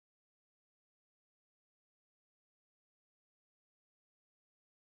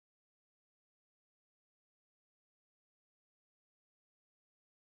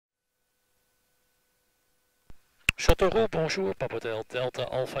Chateauroux, bonjour, Papa Hotel Delta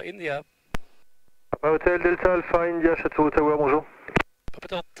Alpha India. Papa Hotel Delta Alpha India, Chateauroux Tower, bonjour. Papa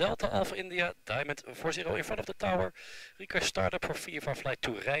Hotel Delta Alpha India, Diamond 40 in front of the tower. Request startup for VFR Flight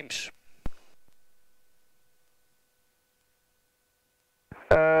to Reims.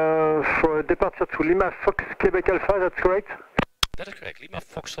 For departure to Lima Fox Quebec Alpha, that's correct? That is correct, Lima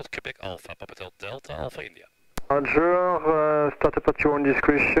Foxtrot Quebec Alpha, Papa Hotel Delta Alpha India. Roger, startup at your own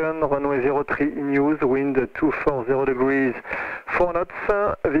discretion, runway 03 in use, wind 240 degrees, 4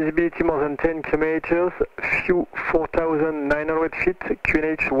 knots, visibility more than 10 kilometers, few 4,900 feet,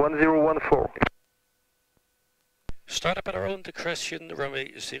 QNH 1014. Startup at our own discretion,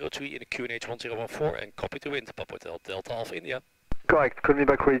 runway 03 in QNH 1014 and copy to wind, Papa Hotel Delta Alpha India. Correct, call me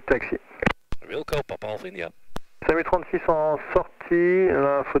back ready taxi. Wilco, Papa Alpha India. 5036 en sortie,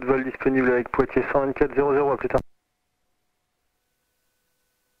 la faute vol disponible avec Poitiers 124.00, à plus tard.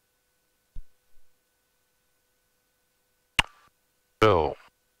 So,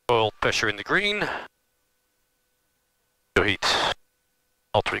 oil pressure in the green. Heat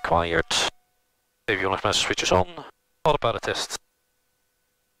not required. Avionics master switches on. Autopilot test.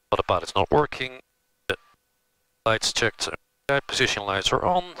 Autopilot's not working. The lights checked. Position lights are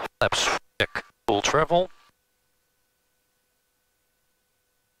on. Flaps check full travel.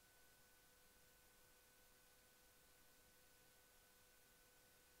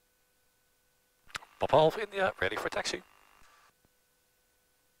 Papa Alpha India, ready for taxi.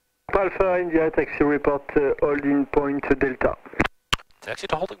 Papa Alpha India, taxi report, holding point Delta. Taxi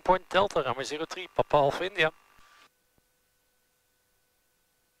to holding point Delta, runway 03, Papa Alpha India.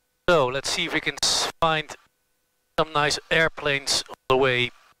 So, let's see if we can find some nice airplanes on the way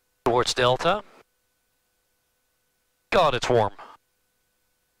towards Delta. God, it's warm.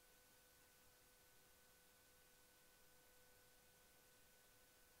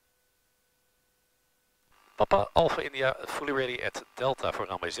 Papa Alpha India, fully ready at Delta for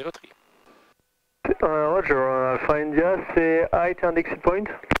runway 03. Roger, Alpha India, say height and exit point.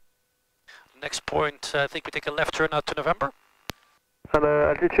 Next point, I think we take a left turn out to November. And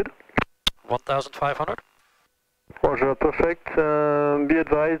altitude? 1,500. Roger, perfect. Be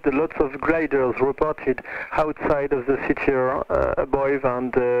advised, lots of gliders reported outside of the city above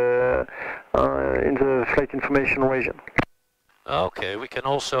and in the flight information region. Okay, we can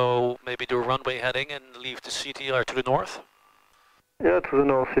also maybe do a runway heading and leave the CTR to the north. Yeah, to the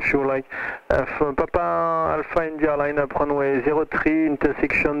north if you like. For Papa Alpha India, line up runway 03,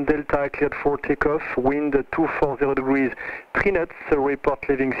 intersection Delta, cleared for takeoff, wind 240 degrees, 3 knots, report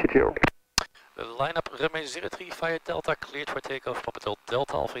leaving CTR. Line up runway 03 via Delta, cleared for takeoff, Papa Hotel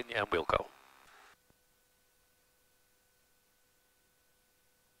Delta Alpha India and Wilco.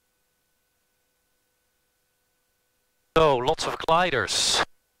 So, lots of gliders.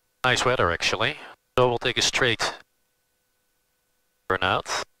 Nice weather actually. So we'll take a straight turn out.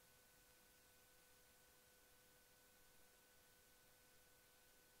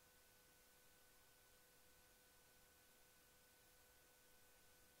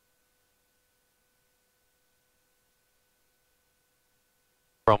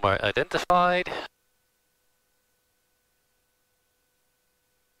 Runway identified.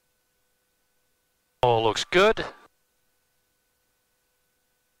 All looks good.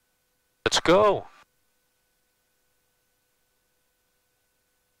 Let's go.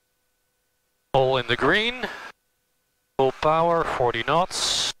 All in the green. Full power, 40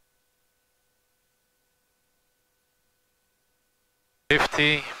 knots.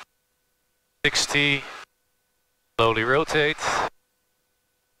 50, 60, slowly rotate.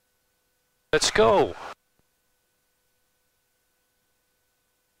 Let's go.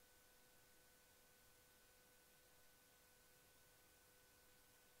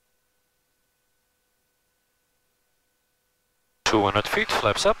 .200 feet,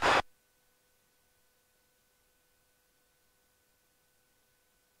 flaps up.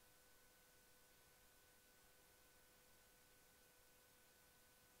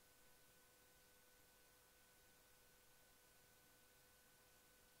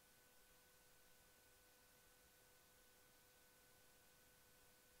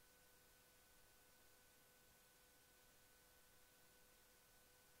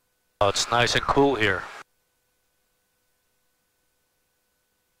 Oh, it's nice and cool here.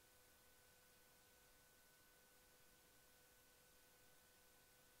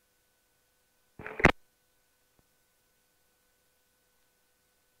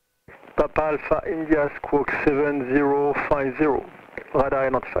 Papa Alpha India, squawk 7050, radar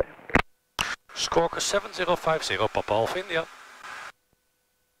identified. Squawk 7050, Papa Alpha India.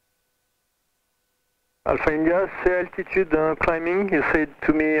 Alpha India, say altitude climbing, you said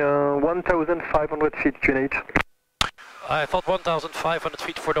to me 1,500 feet QNH. I thought 1,500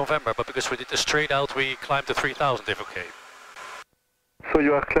 feet for November, but because we did the straight out, we climbed to 3,000 if okay. So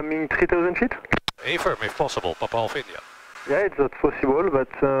you are climbing 3,000 feet? Affirm if possible, Papa Alpha India. Yeah, it's not possible, but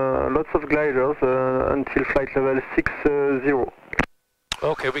lots of gliders until flight level 60.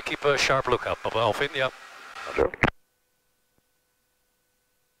 Okay, we keep a sharp lookout, Papa Alpha India. Sure.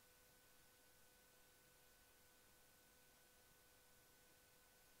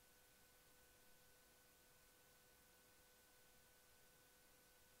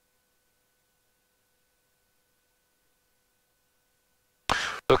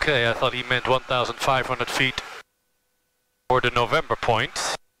 Okay, I thought he meant 1,500 feet for the November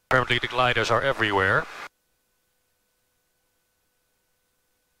point. Apparently the gliders are everywhere.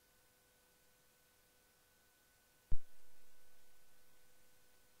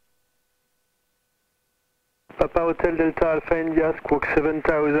 Papa Hotel Delta Alpha India, squawk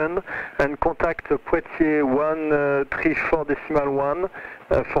 7000 and contact Poitiers 134.1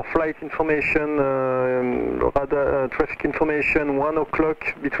 for flight information, radar, traffic information 1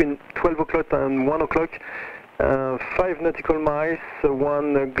 o'clock, between 12 o'clock and 1 o'clock. 5 nautical miles,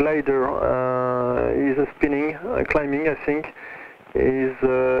 one glider is spinning, climbing I think, is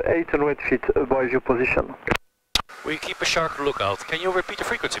 800 feet above your position. We keep a sharp lookout. Can you repeat the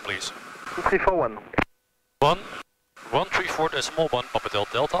frequency please? 2341. 134.1 Papa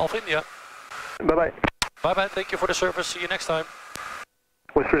Delta Alpha India. Bye bye. Bye bye, thank you for the service, see you next time.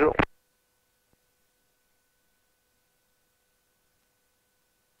 With pleasure.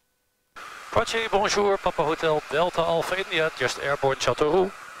 Poitiers, bonjour, Papa Hotel Delta Alpha India, just airborne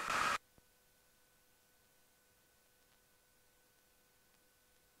Chateauroux.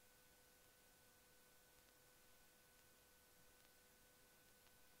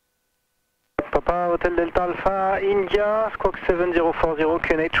 Papa Hotel Delta Alpha India, squawk 7040,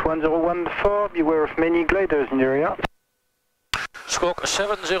 QNH 1014, beware of many gliders in the area. Squawk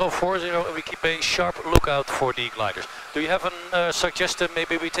 7040, and we keep a sharp lookout for the gliders. Do you have a suggestion,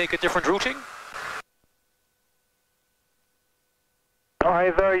 maybe we take a different routing?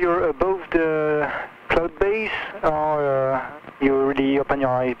 Either you're above the cloud base or you really open your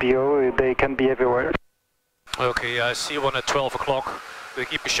IPO, they can be everywhere. Okay, I see one at 12 o'clock. We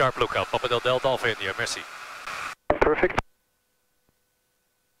keep a sharp lookout. Papa Delta Alpha India, merci. Perfect.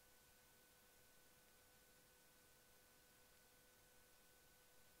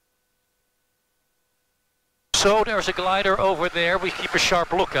 So there's a glider over there. We keep a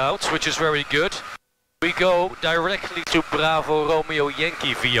sharp lookout, which is very good. We go directly to Bravo Romeo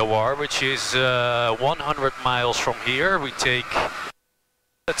Yankee VOR, which is 100 miles from here. We take,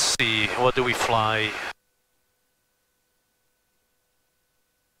 let's see, what do we fly?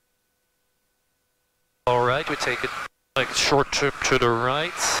 Alright, we take it like a short trip to the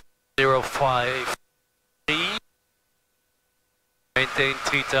right, 053, maintain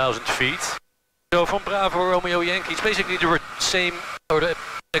 3,000 feet. So from Bravo Romeo Yankee, it's basically the same, or the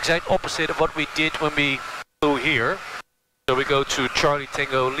exact opposite of what we did when we flew here. So we go to Charlie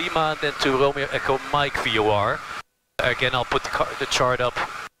Tango Lima, then to Romeo Echo Mike VOR. Again, I'll put the chart up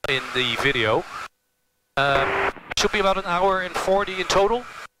in the video. Should be about an hour and 40 in total.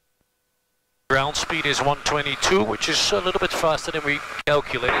 Ground speed is 122, which is a little bit faster than we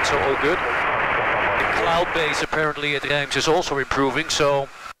calculated, so all good. The cloud base apparently at Reims is also improving, so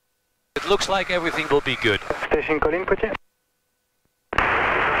it looks like everything will be good. Station calling, Poitiers.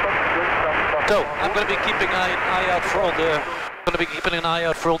 So I'm going to be keeping an eye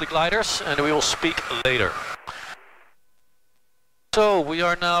out for all the gliders, and we will speak later. So we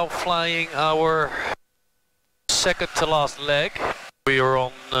are now flying our second to last leg. We are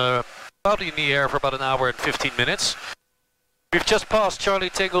on about in the air for about an hour and 15 minutes. We've just passed Charlie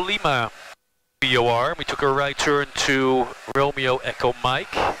Tango Lima VOR. We took a right turn to Romeo Echo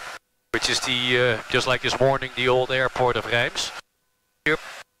Mike, which is the, just like this morning, the old airport of Reims. We're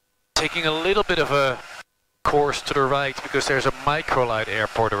taking a little bit of a course to the right because there's a microlight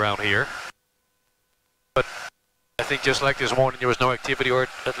airport around here. But I think just like this morning there was no activity, or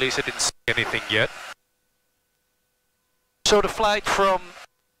at least I didn't see anything yet. So the flight from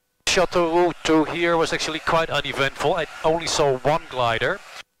Chateauroux to here was actually quite uneventful. I only saw one glider,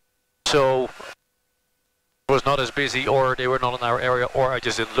 so it was not as busy, or they were not in our area, or I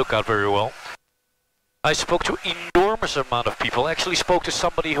just didn't look out very well. I spoke to enormous amount of people. I actually spoke to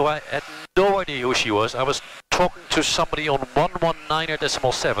somebody who I had no idea who she was. I was talking to somebody on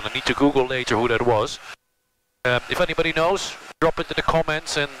 119.7. I need to Google later who that was. If anybody knows, drop it in the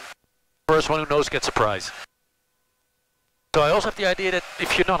comments, and the first one who knows gets a prize. So I also have the idea that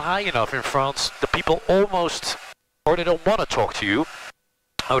if you're not high enough in France, the people almost, or they don't want to talk to you.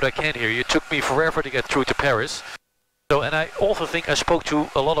 Oh, they can't hear you. It took me forever to get through to Paris. So, and I also think I spoke to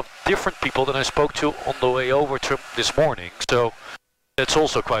a lot of different people than I spoke to on the way over to this morning. So that's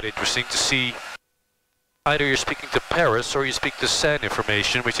also quite interesting to see. Either you're speaking to Paris or you speak to SAN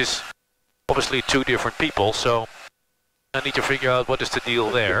information, which is obviously two different people. So I need to figure out what is the deal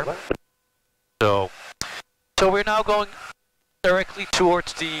there. So we're now going directly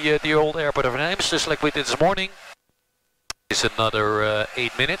towards the old airport of Reims, just like we did this morning. It's another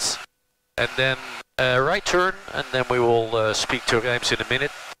 8 minutes, and then right turn, and then we will speak to Reims in a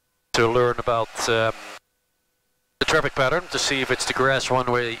minute to learn about the traffic pattern, to see if it's the grass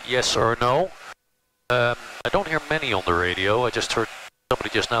runway, yes or no. I don't hear many on the radio. I just heard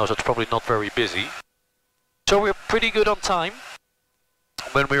somebody just now, so it's probably not very busy. So we're pretty good on time.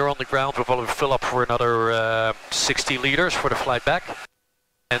 When we are on the ground, we'll probably fill up for another 60 liters for the flight back.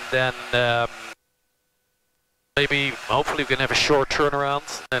 And then maybe, hopefully we can have a short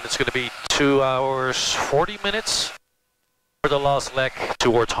turnaround. And it's going to be 2 hours, 40 minutes for the last leg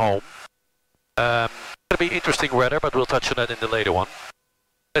towards home. It's going to be interesting weather, but we'll touch on that in the later one.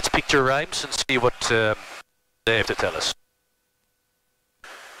 Let's speak to Reims and see what they have to tell us.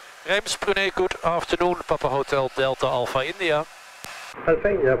 Reims, Pune, good afternoon. Papa Hotel Delta Alpha India. Alpha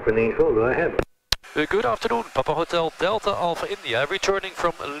India, Pune, go ahead. Good afternoon, Papa Hotel Delta Alpha India, returning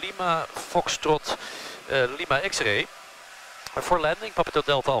from Lima Foxtrot Lima X-ray for landing, Papa Hotel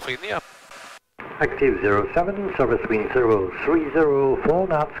Delta Alpha India. Active 07, service wind 030, 4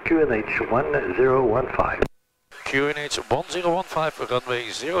 knots, QNH 1015. QNH 1015, runway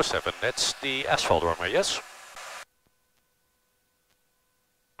 07, that's the asphalt runway, yes?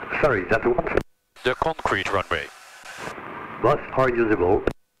 Sorry, that's what? The concrete runway. Bus are usable.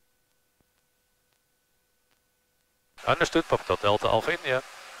 Understood, Papa Hotel Delta Alpha India.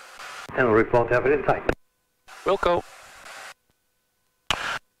 And report have it in sight. Wilco.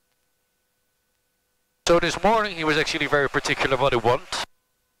 So this morning he was actually very particular what he wants,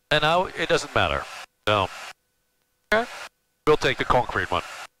 and now it doesn't matter. So, okay, we'll take the concrete one.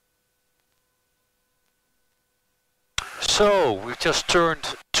 So, we've just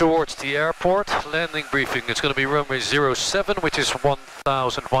turned towards the airport. Landing briefing, it's going to be runway 07, which is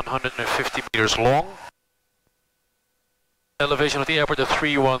 1,150 meters long. Elevation of the airport at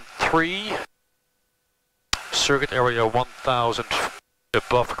 313. Circuit area 1,000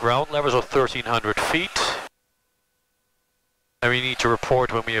 above ground levels of 1,300 feet. And we need to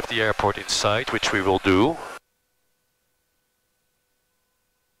report when we have the airport in sight, which we will do.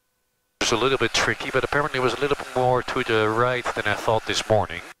 It's a little bit tricky, but apparently it was a little bit more to the right than I thought this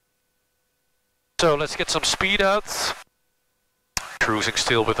morning. So let's get some speed out. Cruising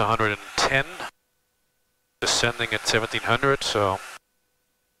still with 110. Descending at 1700, so...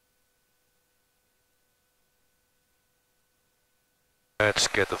 Let's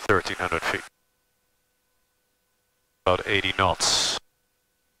get to 1300 feet. About 80 knots.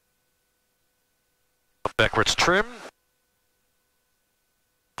 Backwards trim.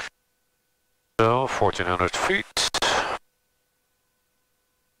 So 1400 feet.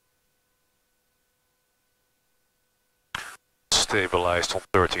 Stabilized on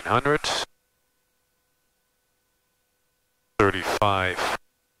 1300. 35,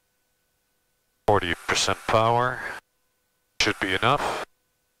 40% power. Should be enough.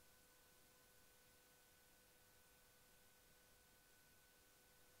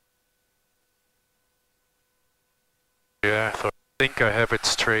 Yeah, so I think I have it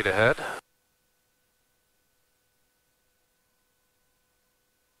straight ahead.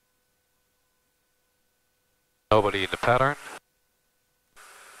 Nobody in the pattern.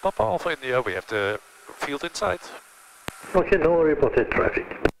 Papa Alpha India, we have the field in sight. Okay, no reported traffic.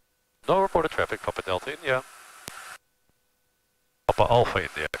 No reported traffic, Papa Delta India. Papa Alpha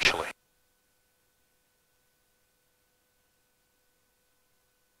India, actually.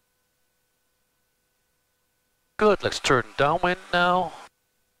 Good, let's turn downwind now.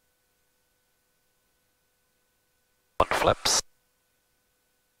 On flaps.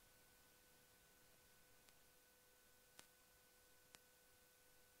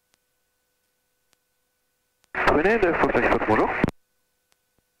 Prenez le Fox Fox, bonjour.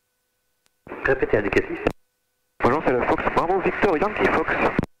 Répétez indicatif. Bonjour, c'est le Fox Bravo Victor Yankee Fox.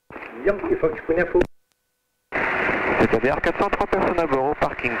 Yankee Fox, Pune Info. C'est ADR 403 personnes à bord au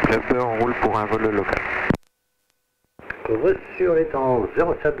parking club, on roule pour un vol local. Reçu en étant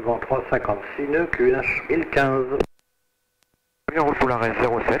 07 vent 356 nœuds, QNH 1015. Oui, on roule pour l'arrêt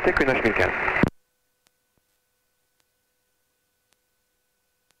 07 et QNH 1015.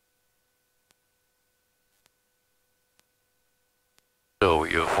 So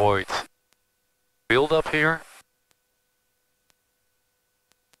we avoid build up here.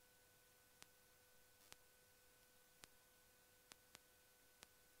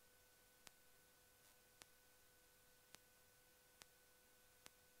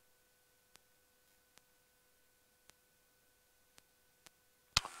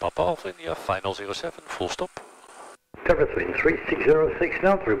 Papa Alpha India, final 07, full stop. Cover 3606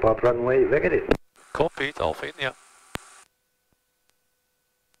 now, through path runway, negative. Copied, Alpha India.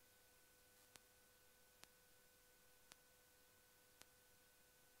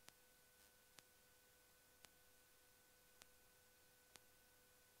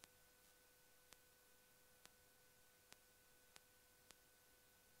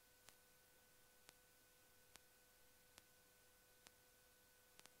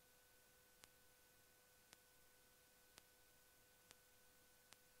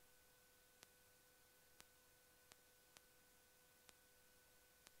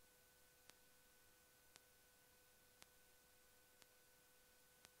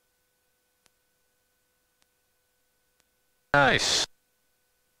 Nice.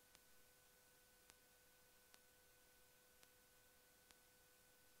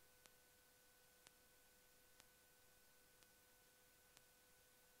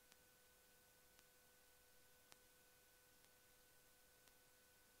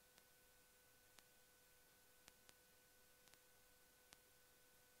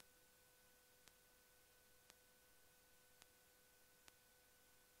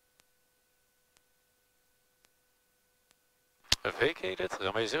 Vacated,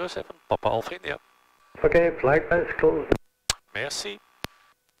 runway 07, Papa Alpha India. Okay, flight path closed. Merci.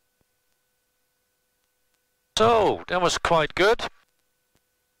 So, that was quite good.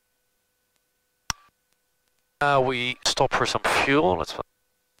 Now we stop for some fuel. Let's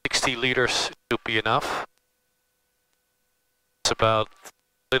 60 liters should be enough. It's about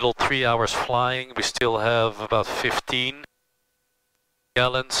little 3 hours flying. We still have about 15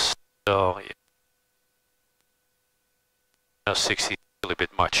 gallons. So, yeah. Now 60 is a little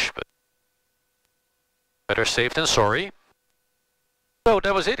bit much, but better safe than sorry. So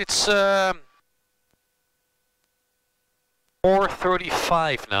that was it. It's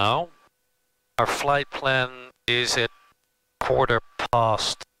 4:35 now. Our flight plan is at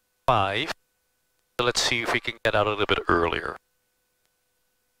 5:15. So let's see if we can get out a little bit earlier.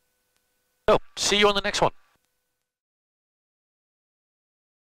 So, see you on the next one.